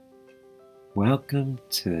Welcome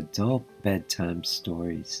to Adult Bedtime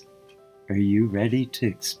Stories. Are you ready to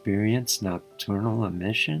experience nocturnal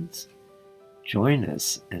emissions? Join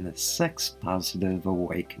us in a sex-positive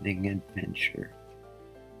awakening adventure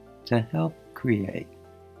to help create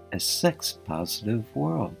a sex-positive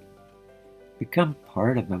world. Become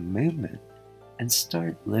part of a movement and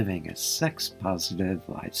start living a sex-positive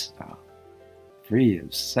lifestyle, free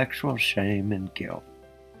of sexual shame and guilt.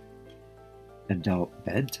 Adult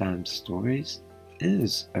Bedtime Stories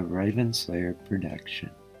is a Ravenslayer production.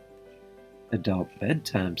 Adult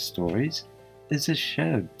Bedtime Stories is a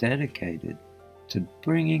show dedicated to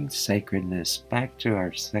bringing sacredness back to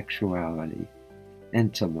our sexuality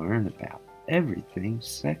and to learn about everything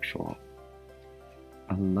sexual.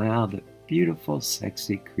 Allow the beautiful,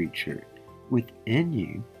 sexy creature within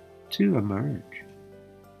you to emerge.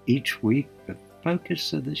 Each week, the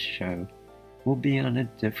focus of the show will be on a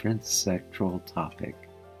different sexual topic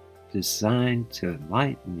designed to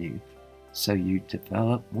enlighten you so you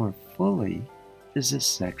develop more fully as a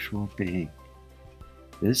sexual being.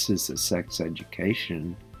 This is a sex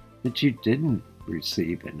education that you didn't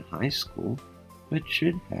receive in high school but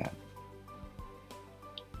should have.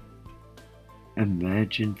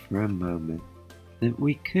 Imagine for a moment that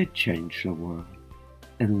we could change the world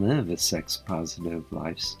and live a sex-positive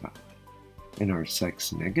lifestyle. In our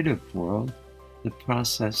sex-negative world, the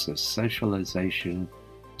process of socialization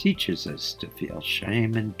teaches us to feel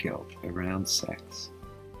shame and guilt around sex.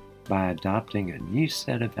 By adopting a new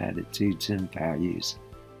set of attitudes and values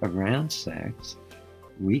around sex,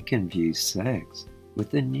 we can view sex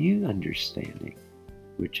with a new understanding,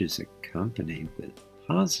 which is accompanied with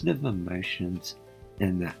positive emotions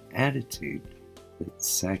and the attitude that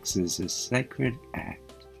sex is a sacred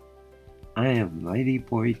act. I am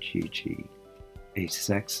Ladyboy Gigi, a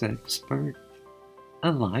sex expert,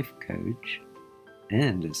 a life coach,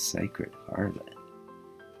 and a sacred harlot.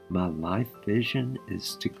 My life vision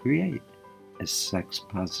is to create a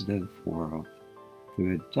sex-positive world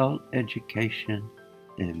through adult education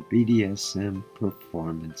and BDSM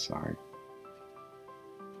performance art.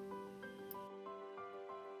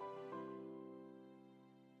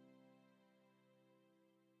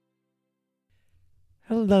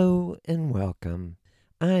 Hello and welcome.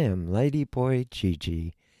 I am Ladyboy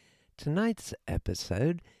Gigi. Tonight's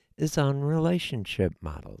episode is on relationship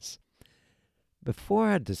models. Before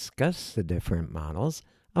I discuss the different models,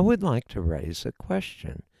 I would like to raise a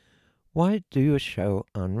question. Why do a show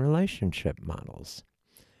on relationship models?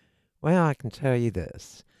 Well, I can tell you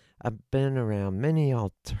this. I've been around many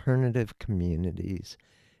alternative communities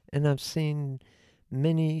and I've seen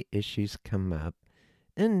many issues come up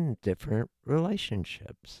in different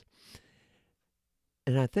relationships.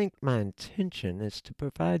 And I think my intention is to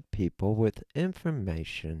provide people with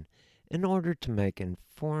information in order to make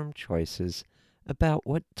informed choices about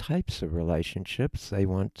what types of relationships they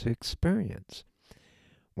want to experience.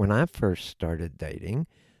 When I first started dating,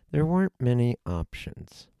 there weren't many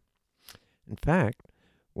options. In fact,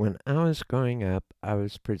 when I was growing up, I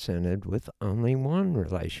was presented with only one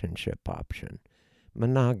relationship option: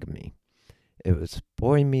 monogamy. It was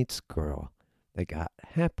boy meets girl. They got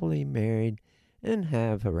happily married and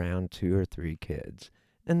have around 2 or 3 kids,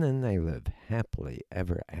 and then they live happily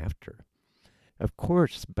ever after. Of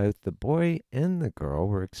course, both the boy and the girl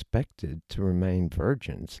were expected to remain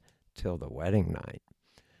virgins till the wedding night.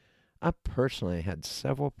 I personally had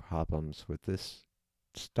several problems with this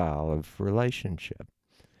style of relationship.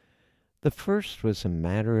 The first was a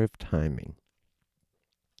matter of timing.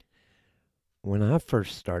 When I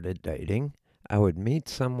first started dating, I would meet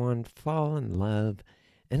someone, fall in love,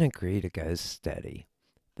 and agree to go steady.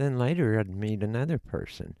 Then later I'd meet another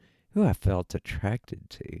person who I felt attracted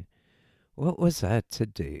to. What was I to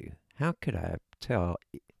do? How could I tell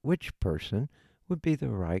which person would be the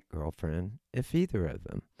right girlfriend if either of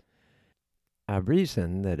them? I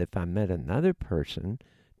reasoned that if I met another person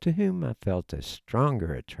to whom I felt a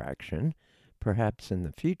stronger attraction, perhaps in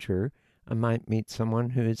the future I might meet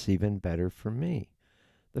someone who is even better for me.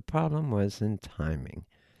 The problem was in timing.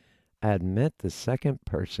 I had met the second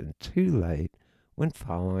person too late when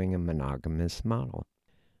following a monogamous model.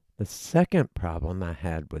 The second problem I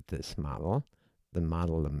had with this model, the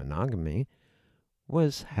model of monogamy,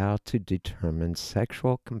 was how to determine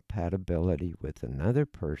sexual compatibility with another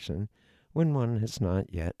person when one has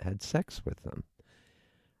not yet had sex with them.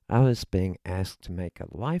 I was being asked to make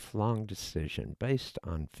a lifelong decision based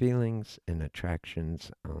on feelings and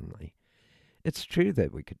attractions only. It's true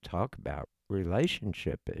that we could talk about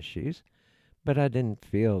relationship issues, but I didn't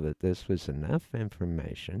feel that this was enough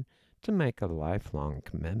information to make a lifelong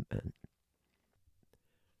commitment.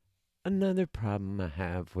 Another problem I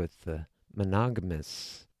have with the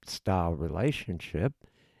monogamous style relationship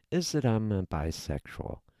is that I'm a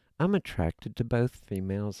bisexual. I'm attracted to both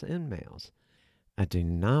females and males. I do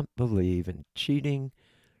not believe in cheating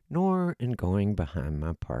nor in going behind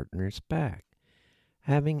my partner's back.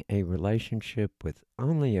 Having a relationship with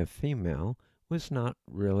only a female was not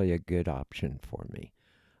really a good option for me,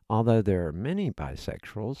 although there are many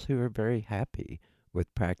bisexuals who are very happy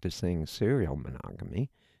with practicing serial monogamy,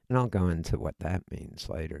 and I'll go into what that means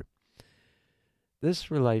later.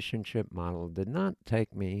 This relationship model did not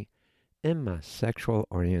take me and my sexual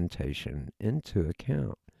orientation into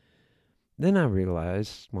account. Then I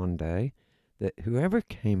realized one day that whoever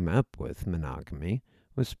came up with monogamy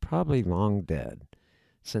was probably long dead,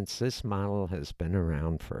 since this model has been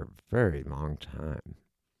around for a very long time.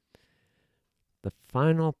 The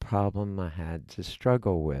final problem I had to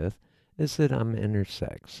struggle with is that I'm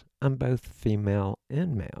intersex. I'm both female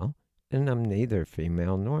and male, and I'm neither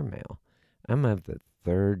female nor male. I'm of the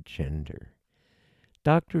third gender.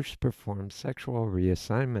 Doctors performed sexual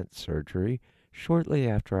reassignment surgery shortly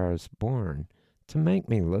after I was born to make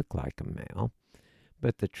me look like a male,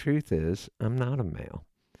 but the truth is, I'm not a male.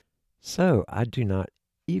 So I do not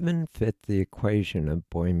even fit the equation of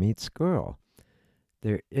boy meets girl.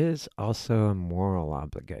 There is also a moral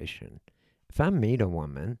obligation. If I meet a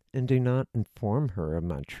woman and do not inform her of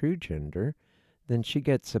my true gender, then she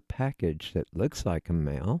gets a package that looks like a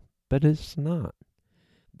male, but is not.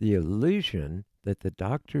 The illusion that the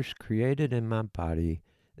doctors created in my body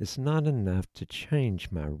is not enough to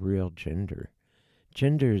change my real gender.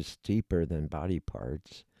 Gender is deeper than body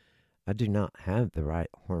parts. I do not have the right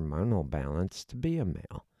hormonal balance to be a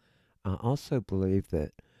male. I also believe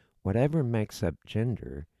that whatever makes up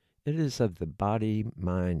gender, it is of the body,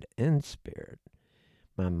 mind, and spirit.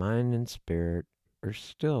 My mind and spirit are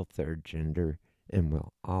still third gender and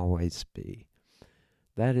will always be.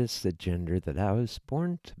 That is the gender that I was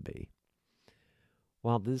born to be.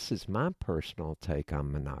 While this is my personal take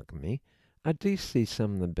on monogamy, I do see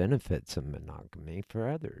some of the benefits of monogamy for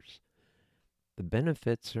others. The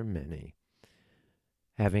benefits are many.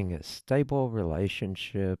 Having a stable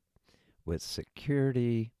relationship with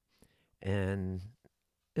security, and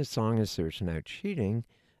as long as there's no cheating,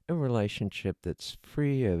 a relationship that's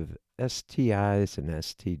free of STIs and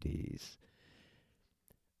STDs.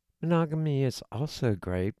 Monogamy is also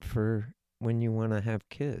great for when you want to have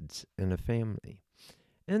kids and a family.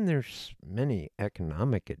 And there's many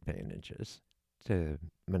economic advantages to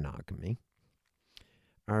monogamy.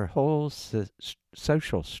 Our whole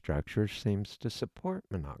social structure seems to support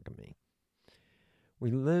monogamy.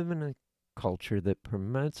 We live in a culture that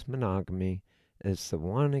promotes monogamy as the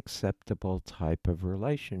one acceptable type of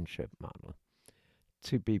relationship model.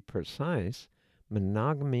 To be precise,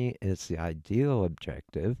 monogamy is the ideal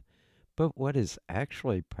objective, but what is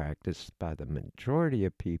actually practiced by the majority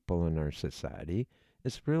of people in our society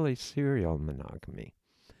is really serial monogamy.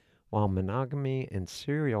 While monogamy and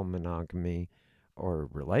serial monogamy are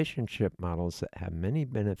relationship models that have many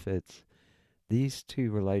benefits, these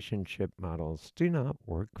two relationship models do not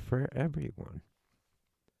work for everyone.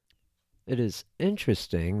 It is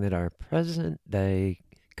interesting that our present day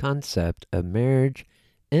concept of marriage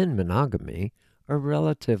and monogamy are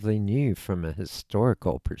relatively new from a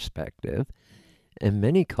historical perspective. In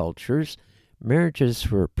many cultures, marriages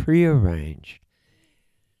were prearranged.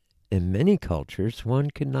 In many cultures,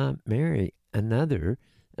 one could not marry another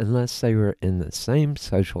unless they were in the same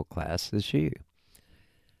social class as you.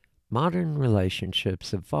 Modern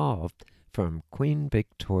relationships evolved from Queen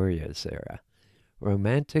Victoria's era.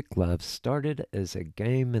 Romantic love started as a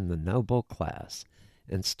game in the noble class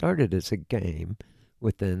and started as a game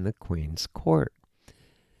within the Queen's court.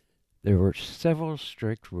 There were several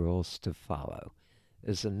strict rules to follow,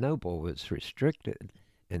 as a noble was restricted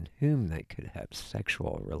in whom they could have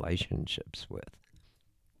sexual relationships with.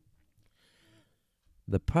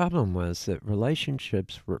 The problem was that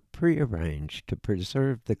relationships were prearranged to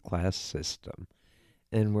preserve the class system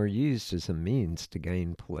and were used as a means to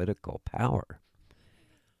gain political power.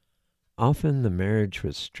 Often the marriage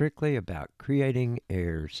was strictly about creating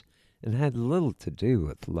heirs and had little to do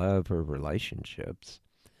with love or relationships.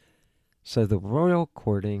 So the royal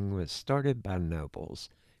courting was started by nobles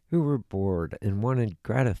who were bored and wanted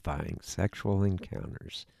gratifying sexual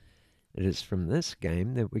encounters. It is from this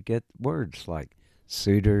game that we get words like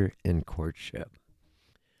suitor and courtship.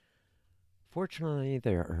 Fortunately,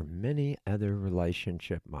 there are many other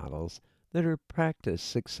relationship models that are practiced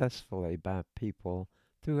successfully by people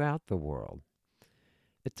throughout the world.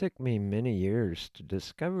 It took me many years to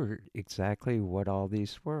discover exactly what all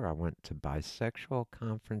these were. I went to bisexual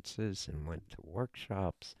conferences and went to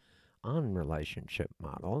workshops on relationship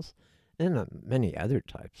models, and many other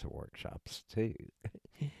types of workshops too.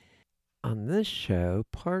 On this show,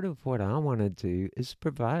 part of what I want to do is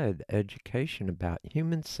provide education about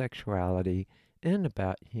human sexuality and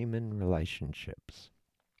about human relationships.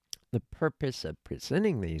 The purpose of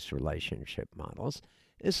presenting these relationship models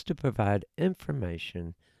is to provide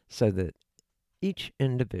information so that each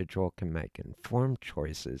individual can make informed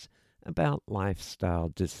choices about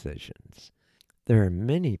lifestyle decisions. There are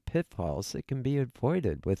many pitfalls that can be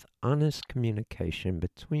avoided with honest communication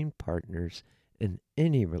between partners in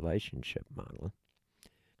any relationship model.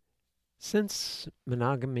 Since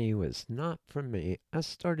monogamy was not for me, I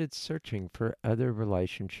started searching for other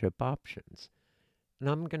relationship options. And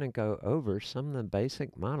I'm going to go over some of the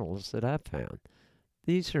basic models that I found.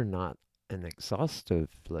 These are not an exhaustive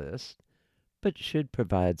list, but should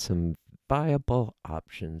provide some viable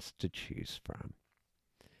options to choose from.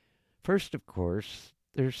 First, of course,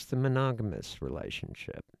 there's the monogamous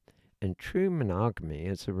relationship. And true monogamy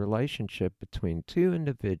is a relationship between two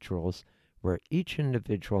individuals where each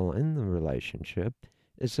individual in the relationship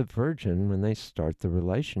is a virgin when they start the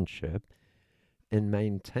relationship and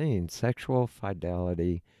maintain sexual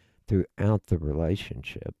fidelity throughout the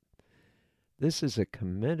relationship. This is a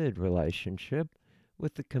committed relationship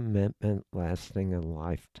with the commitment lasting a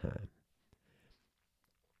lifetime.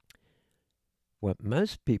 What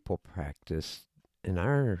most people practice in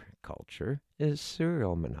our culture is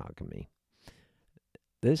serial monogamy.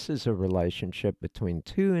 This is a relationship between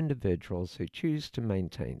two individuals who choose to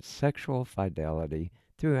maintain sexual fidelity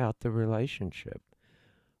throughout the relationship.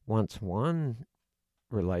 Once one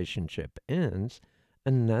relationship ends,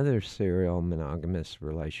 another serial monogamous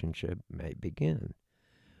relationship may begin.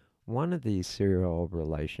 One of these serial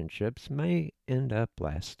relationships may end up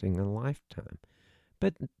lasting a lifetime,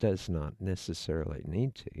 but does not necessarily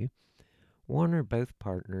need to. One or both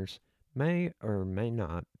partners may or may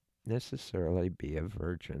not necessarily be a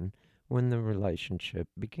virgin when the relationship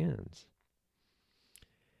begins.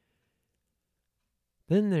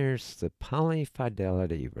 Then there's the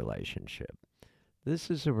polyfidelity relationship.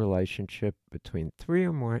 This is a relationship between three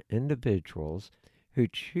or more individuals who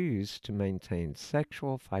choose to maintain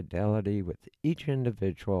sexual fidelity with each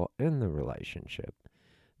individual in the relationship.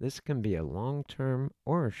 This can be a long-term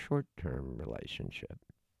or a short-term relationship.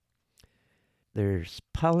 There's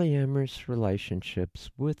polyamorous relationships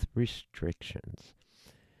with restrictions.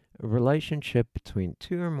 A relationship between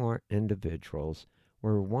two or more individuals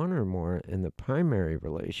where one or more in the primary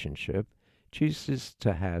relationship chooses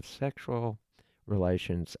to have sexual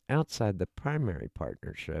relations outside the primary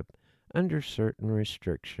partnership under certain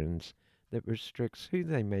restrictions that restricts who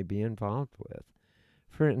they may be involved with.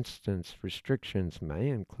 For instance, restrictions may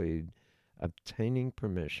include obtaining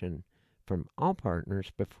permission from all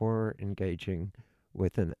partners before engaging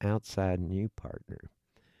with an outside new partner,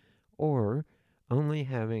 or only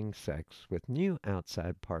having sex with new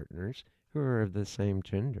outside partners who are of the same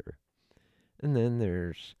gender. And then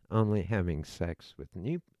there's only having sex with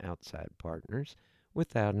new outside partners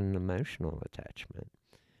without an emotional attachment.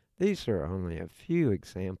 These are only a few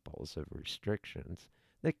examples of restrictions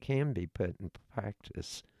that can be put in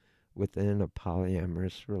practice within a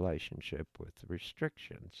polyamorous relationship with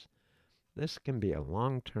restrictions. This can be a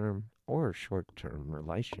long-term or short-term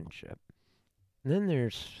relationship. And then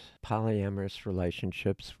there's polyamorous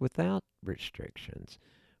relationships without restrictions,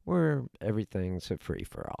 where everything's a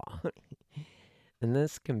free-for-all. And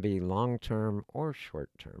this can be long-term or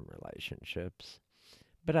short-term relationships.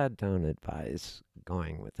 But I don't advise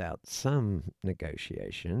going without some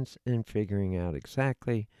negotiations and figuring out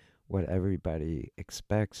exactly what everybody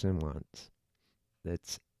expects and wants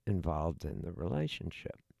that's involved in the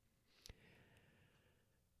relationship.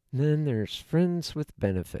 Then there's friends with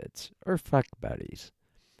benefits, or fuck buddies,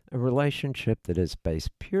 a relationship that is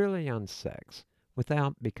based purely on sex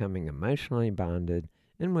without becoming emotionally bonded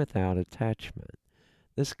and without attachment.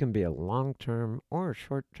 This can be a long-term or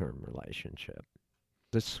short-term relationship.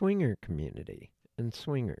 The swinger community and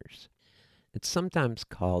swingers. It's sometimes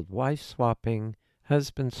called wife swapping,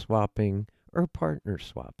 husband swapping, or partner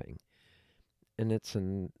swapping. And it's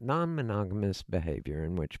a non-monogamous behavior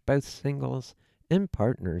in which both singles and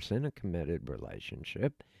partners in a committed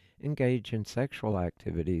relationship engage in sexual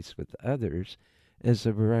activities with others as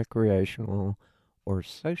a recreational or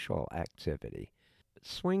social activity.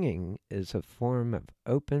 Swinging is a form of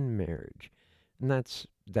open marriage, and that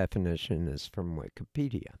definition is from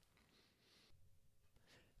Wikipedia.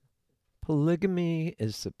 Polygamy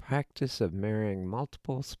is the practice of marrying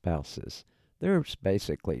multiple spouses. There's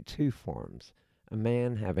basically two forms, a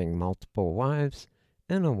man having multiple wives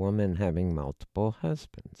and a woman having multiple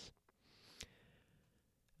husbands.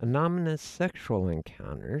 Anonymous sexual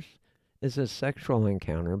encounters is a sexual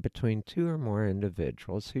encounter between two or more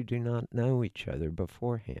individuals who do not know each other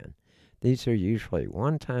beforehand. These are usually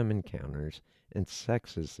one-time encounters, and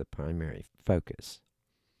sex is the primary focus.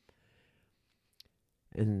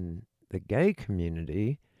 In the gay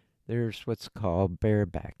community, there's what's called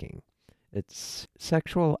barebacking. It's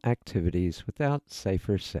sexual activities without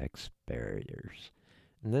safer sex barriers.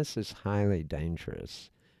 And this is highly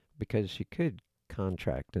dangerous because you could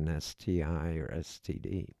contract an STI or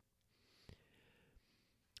STD.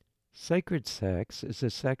 Sacred sex is a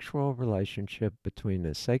sexual relationship between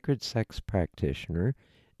a sacred sex practitioner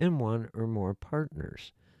and one or more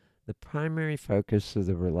partners. The primary focus of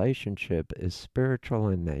the relationship is spiritual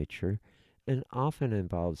in nature and often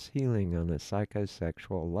involves healing on a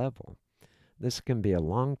psychosexual level. This can be a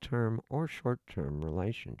long-term or short-term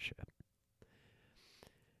relationship.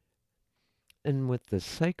 And with the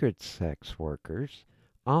sacred sex workers,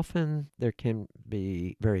 often there can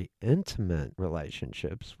be very intimate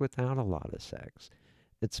relationships without a lot of sex.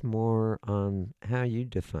 It's more on how you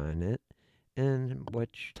define it and what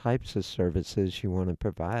types of services you want to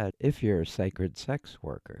provide if you're a sacred sex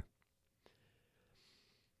worker.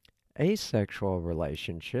 Asexual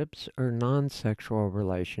relationships are non-sexual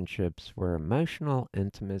relationships where emotional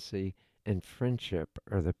intimacy and friendship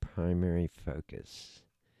are the primary focus.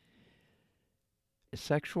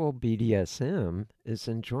 Sexual BDSM is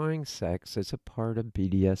enjoying sex as a part of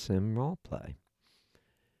BDSM roleplay.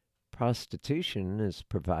 Prostitution is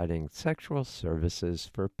providing sexual services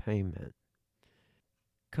for payment.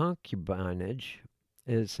 Concubinage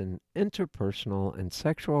is an interpersonal and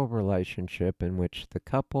sexual relationship in which the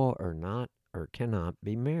couple are not or cannot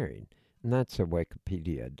be married. And that's a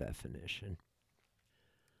Wikipedia definition.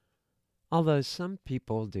 Although some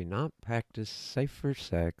people do not practice safer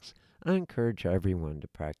sex, I encourage everyone to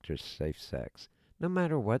practice safe sex, no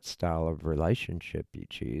matter what style of relationship you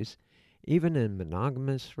choose. Even in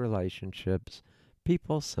monogamous relationships,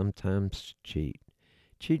 people sometimes cheat.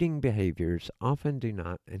 Cheating behaviors often do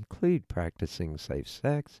not include practicing safe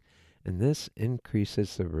sex, and this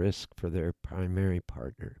increases the risk for their primary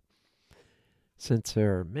partner. Since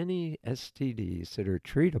there are many STDs that are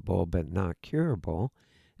treatable but not curable,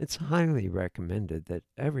 it's highly recommended that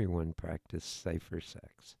everyone practice safer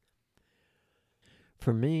sex.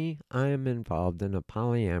 For me, I am involved in a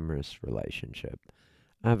polyamorous relationship.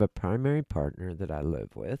 I have a primary partner that I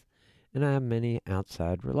live with, and I have many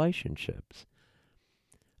outside relationships.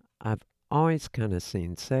 I've always kind of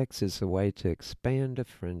seen sex as a way to expand a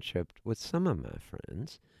friendship with some of my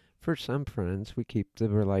friends. For some friends, we keep the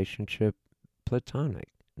relationship platonic.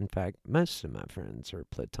 In fact, most of my friends are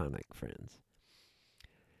platonic friends.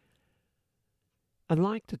 I'd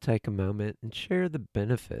like to take a moment and share the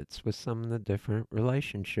benefits with some of the different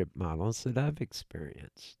relationship models that I've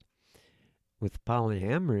experienced. With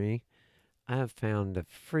polyamory, I have found a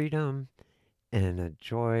freedom and a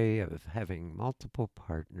joy of having multiple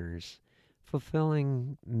partners,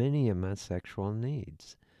 fulfilling many of my sexual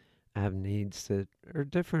needs. I have needs that are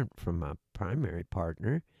different from my primary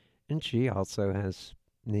partner, and she also has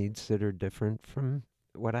needs that are different from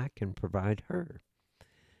what I can provide her.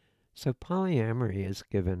 So polyamory has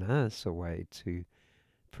given us a way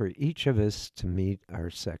for each of us to meet our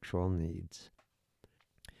sexual needs.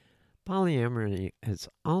 Polyamory has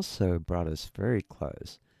also brought us very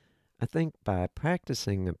close. I think by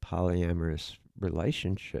practicing a polyamorous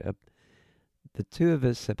relationship, the two of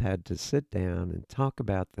us have had to sit down and talk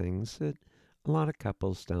about things that a lot of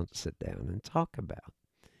couples don't sit down and talk about.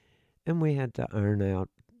 And we had to iron out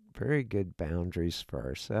very good boundaries for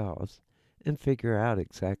ourselves and figure out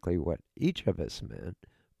exactly what each of us meant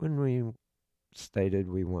when we stated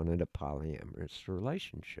we wanted a polyamorous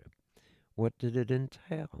relationship. What did it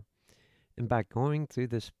entail? And by going through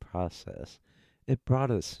this process, it brought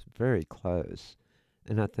us very close,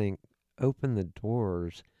 and I think opened the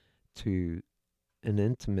doors to an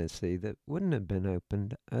intimacy that wouldn't have been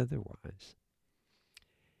opened otherwise.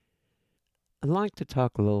 I'd like to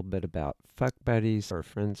talk a little bit about fuck buddies or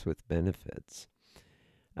friends with benefits.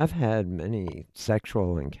 I've had many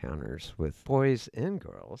sexual encounters with boys and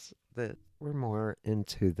girls that were more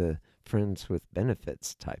into the friends with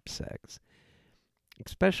benefits type sex.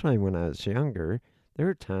 Especially when I was younger, there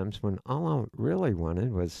were times when all I really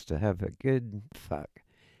wanted was to have a good fuck.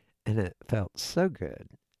 And it felt so good.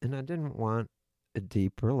 And I didn't want a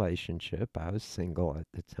deep relationship. I was single at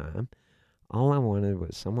the time. All I wanted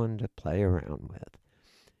was someone to play around with.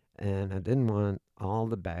 And I didn't want all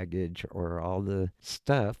the baggage or all the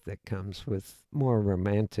stuff that comes with more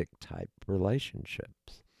romantic type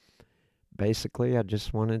relationships. Basically, I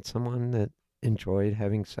just wanted someone that enjoyed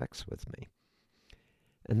having sex with me.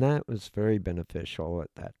 And that was very beneficial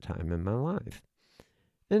at that time in my life.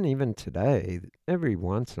 And even today, every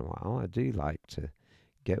once in a while, I do like to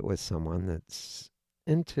get with someone that's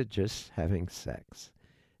into just having sex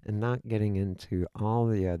and not getting into all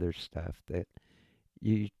the other stuff that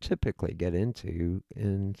you typically get into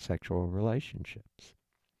in sexual relationships.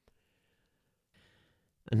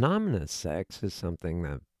 Anonymous sex is something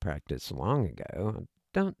that I practiced long ago. I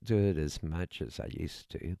don't do it as much as I used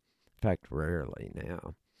to. In fact, rarely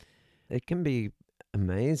now. It can be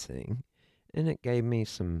amazing, and it gave me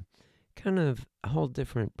some kind of a whole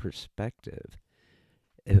different perspective.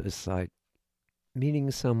 It was like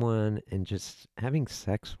meeting someone and just having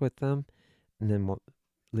sex with them and then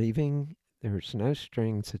leaving. There's no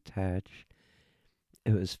strings attached.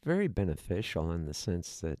 It was very beneficial in the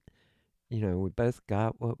sense that, we both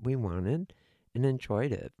got what we wanted and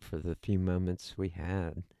enjoyed it for the few moments we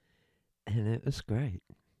had. And it was great.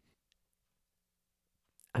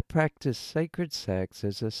 I practice sacred sex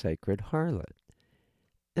as a sacred harlot.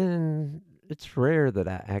 And it's rare that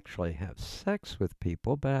I actually have sex with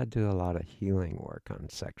people, but I do a lot of healing work on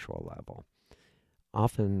sexual level,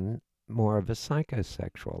 often more of a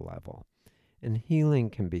psychosexual level. And healing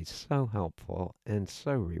can be so helpful and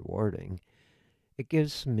so rewarding. It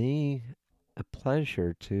gives me a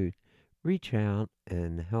pleasure to reach out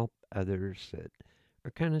and help others that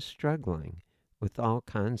are kind of struggling with all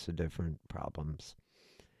kinds of different problems.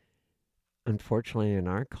 Unfortunately, in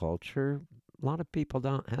our culture, a lot of people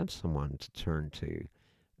don't have someone to turn to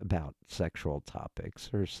about sexual topics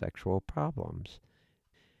or sexual problems.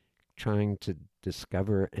 Trying to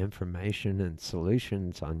discover information and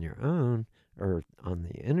solutions on your own or on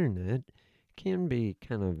the internet can be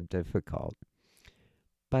kind of difficult.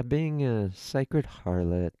 By being a sacred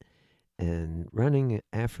harlot and running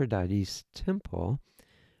Aphrodite's temple,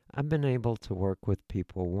 I've been able to work with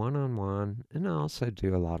people one on one, and I also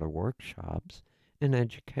do a lot of workshops and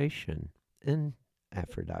education in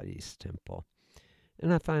Aphrodite's temple.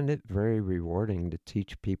 And I find it very rewarding to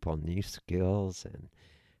teach people new skills and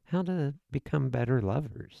how to become better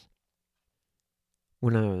lovers.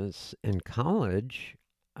 When I was in college,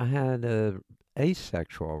 I had a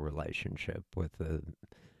asexual relationship with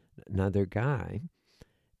another guy.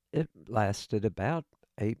 It lasted about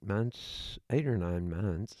 8 months, 8 or 9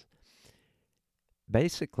 months.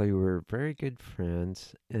 Basically, we were very good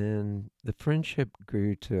friends, and the friendship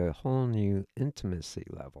grew to a whole new intimacy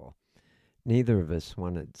level. Neither of us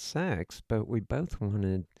wanted sex, but we both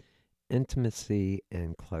wanted intimacy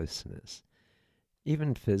and closeness,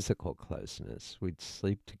 even physical closeness. We'd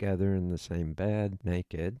sleep together in the same bed,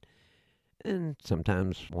 naked, and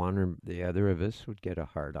sometimes one or the other of us would get a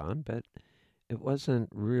hard on, but it wasn't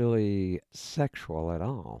really sexual at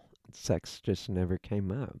all. Sex just never came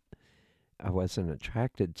up. I wasn't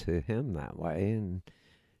attracted to him that way, and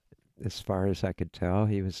as far as I could tell,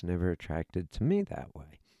 he was never attracted to me that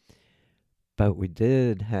way. But we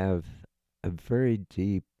did have a very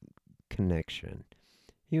deep connection.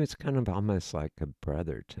 He was kind of almost like a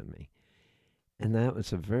brother to me, and that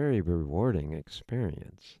was a very rewarding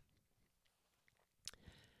experience.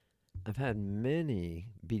 I've had many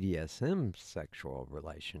BDSM sexual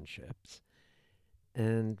relationships,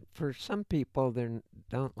 and for some people, they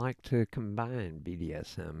don't like to combine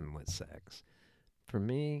BDSM with sex. For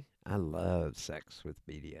me, I love sex with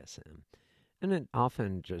BDSM, and it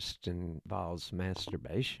often just involves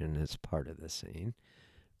masturbation as part of the scene.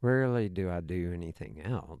 Rarely do I do anything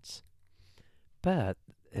else, but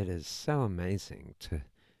it is so amazing to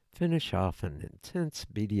finish off an intense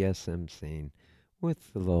BDSM scene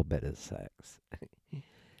with a little bit of sex.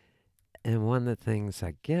 And one of the things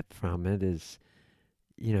I get from it is,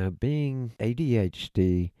 being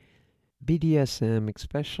ADHD, BDSM,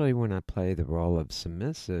 especially when I play the role of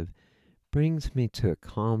submissive, brings me to a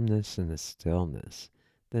calmness and a stillness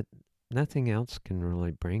that nothing else can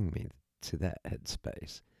really bring me to that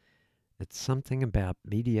headspace. It's something about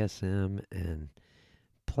BDSM and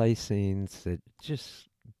play scenes that just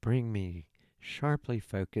bring me sharply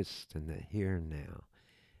focused in the here and now.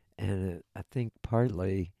 And I think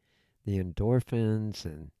partly the endorphins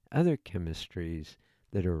and other chemistries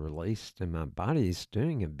that are released in my body's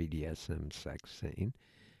doing a BDSM sex scene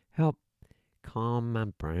help calm my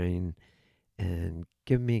brain and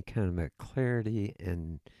give me kind of a clarity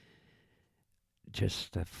and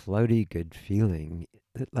just a floaty good feeling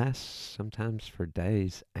that lasts sometimes for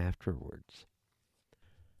days afterwards.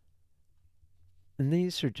 And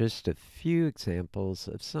these are just a few examples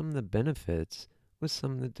of some of the benefits with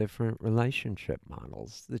some of the different relationship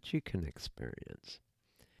models that you can experience.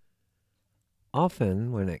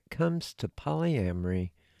 Often, when it comes to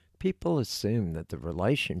polyamory, people assume that the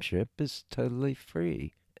relationship is totally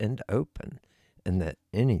free and open, and that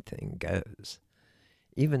anything goes.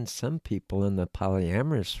 Even some people in the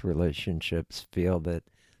polyamorous relationships feel that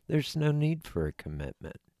there's no need for a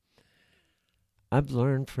commitment. I've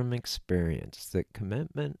learned from experience that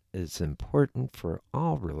commitment is important for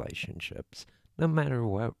all relationships, no matter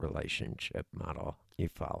what relationship model you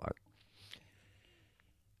follow.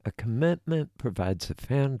 A commitment provides a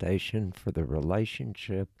foundation for the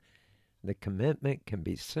relationship. The commitment can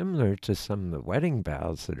be similar to some of the wedding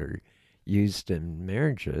vows that are used in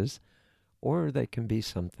marriages, or they can be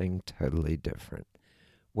something totally different.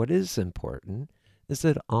 What is important is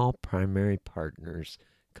that all primary partners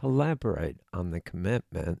collaborate on the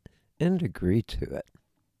commitment and agree to it.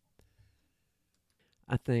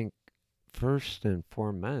 I think first and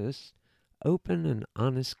foremost, open and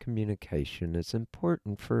honest communication is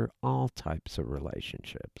important for all types of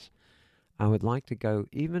relationships. I would like to go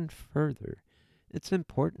even further. It's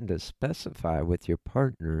important to specify with your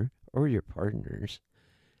partner or your partners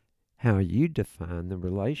how you define the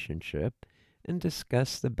relationship and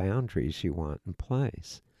discuss the boundaries you want in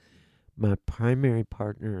place. My primary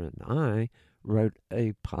partner and I wrote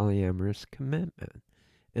a polyamorous commitment,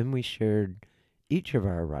 and we shared each of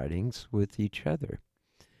our writings with each other.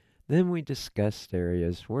 Then we discussed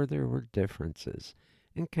areas where there were differences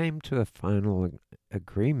and came to a final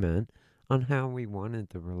agreement on how we wanted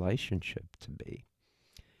the relationship to be.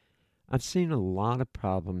 I've seen a lot of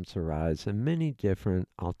problems arise in many different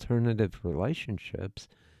alternative relationships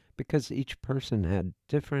because each person had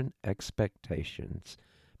different expectations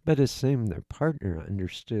but assumed their partner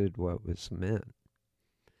understood what was meant.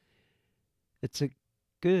 It's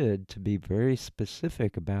good to be very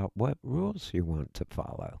specific about what rules you want to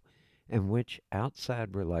follow and which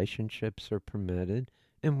outside relationships are permitted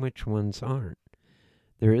and which ones aren't.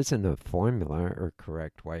 There isn't a formula or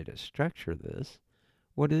correct way to structure this.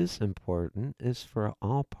 What is important is for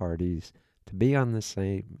all parties to be on the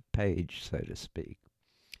same page, so to speak,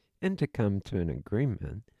 and to come to an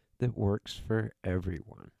agreement that works for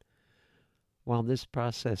everyone. While this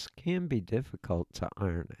process can be difficult to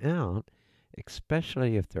iron out,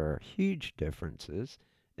 especially if there are huge differences,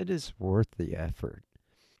 it is worth the effort.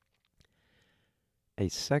 A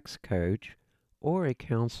sex coach or a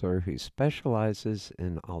counselor who specializes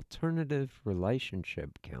in alternative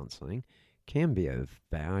relationship counseling can be of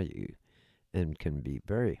value and can be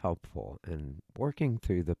very helpful in working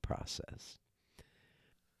through the process.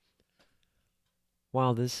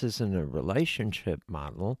 While this isn't a relationship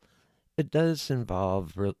model, it does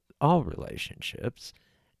involve all relationships,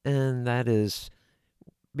 and that is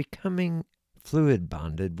becoming fluid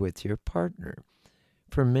bonded with your partner.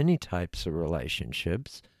 For many types of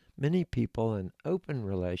relationships, many people in open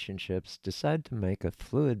relationships decide to make a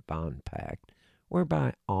fluid bond pact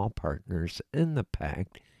whereby all partners in the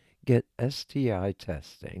pact get STI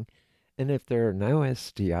testing, and if there are no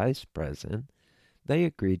STIs present, they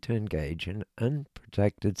agree to engage in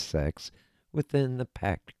unprotected sex within the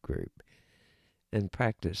pact group and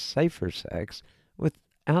practice safer sex with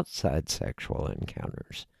outside sexual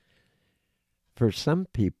encounters. For some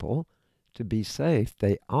people, to be safe,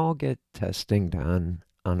 they all get testing done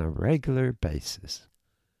on a regular basis.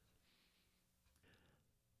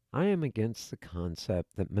 I am against the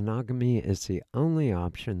concept that monogamy is the only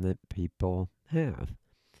option that people have.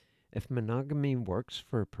 If monogamy works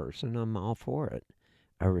for a person, I'm all for it.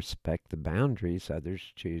 I respect the boundaries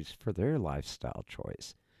others choose for their lifestyle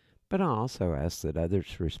choice, but I also ask that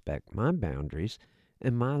others respect my boundaries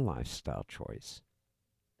and my lifestyle choice.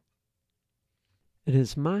 It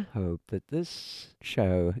is my hope that this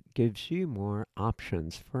show gives you more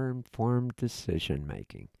options for informed decision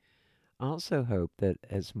making. I also hope that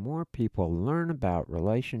as more people learn about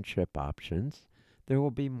relationship options, there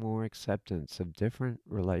will be more acceptance of different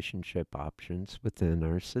relationship options within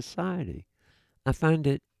our society. I find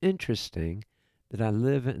it interesting that I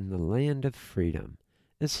live in the land of freedom,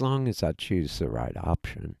 as long as I choose the right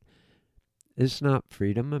option. Is not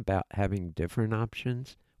freedom about having different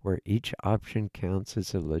options where each option counts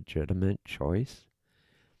as a legitimate choice?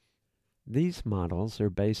 These models are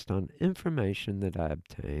based on information that I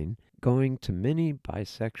obtained going to many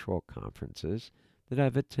bisexual conferences that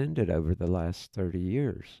I've attended over the last 30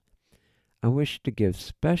 years. I wish to give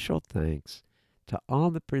special thanks to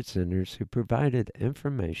all the presenters who provided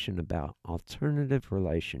information about alternative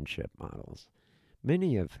relationship models,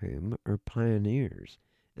 many of whom are pioneers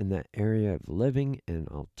in the area of living in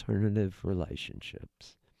alternative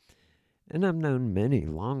relationships. And I've known many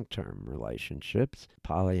long-term relationships,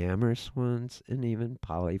 polyamorous ones, and even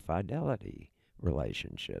polyfidelity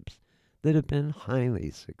relationships that have been highly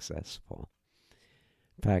successful.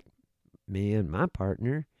 In fact, me and my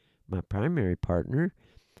partner, my primary partner,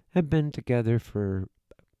 have been together for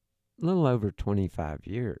a little over 25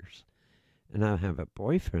 years. And I have a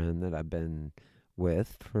boyfriend that I've been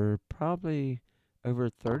with for probably over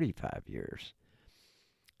 35 years.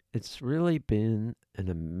 It's really been an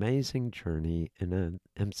amazing journey, and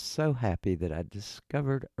I'm so happy that I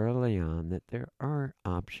discovered early on that there are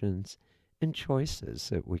options and choices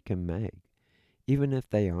that we can make, even if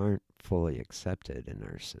they aren't fully accepted in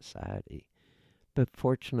our society. But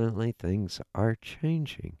fortunately, things are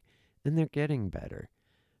changing and they're getting better.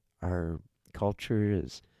 Our culture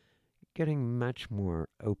is getting much more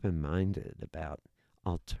open minded about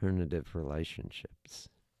alternative relationships.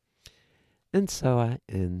 And so I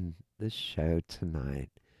end this show tonight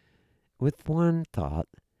with one thought: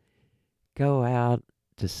 go out,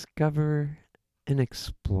 discover, and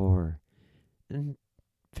explore, and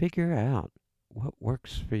figure out what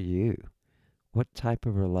works for you. What type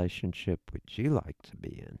of relationship would you like to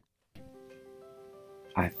be in?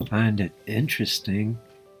 I find it interesting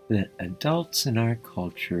that adults in our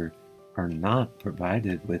culture are not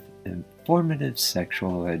provided with informative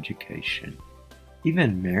sexual education.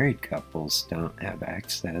 Even married couples don't have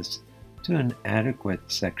access to an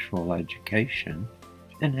adequate sexual education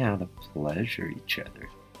and how to pleasure each other.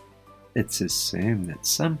 It's assumed that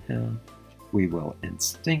somehow we will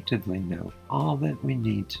instinctively know all that we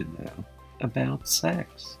need to know about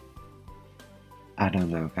sex. I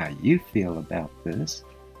don't know how you feel about this,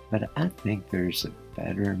 but I think there's a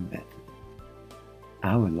better method.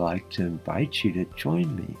 I would like to invite you to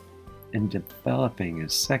join me in developing a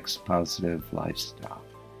sex-positive lifestyle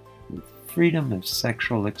with freedom of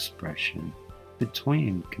sexual expression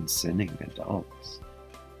between consenting adults.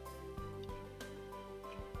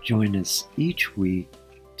 Join us each week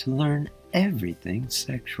to learn everything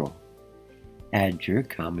sexual. Add your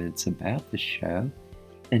comments about the show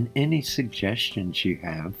and any suggestions you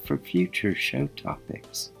have for future show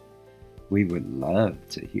topics. We would love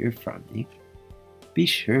to hear from you. Be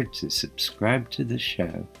sure to subscribe to the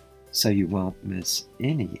show so you won't miss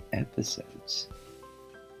any episodes.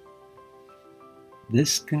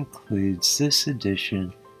 This concludes this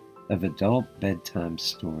edition of Adult Bedtime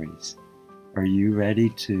Stories. Are you ready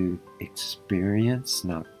to experience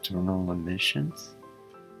nocturnal emissions?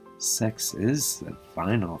 Sex is the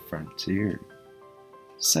final frontier,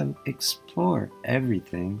 so explore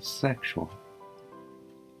everything sexual.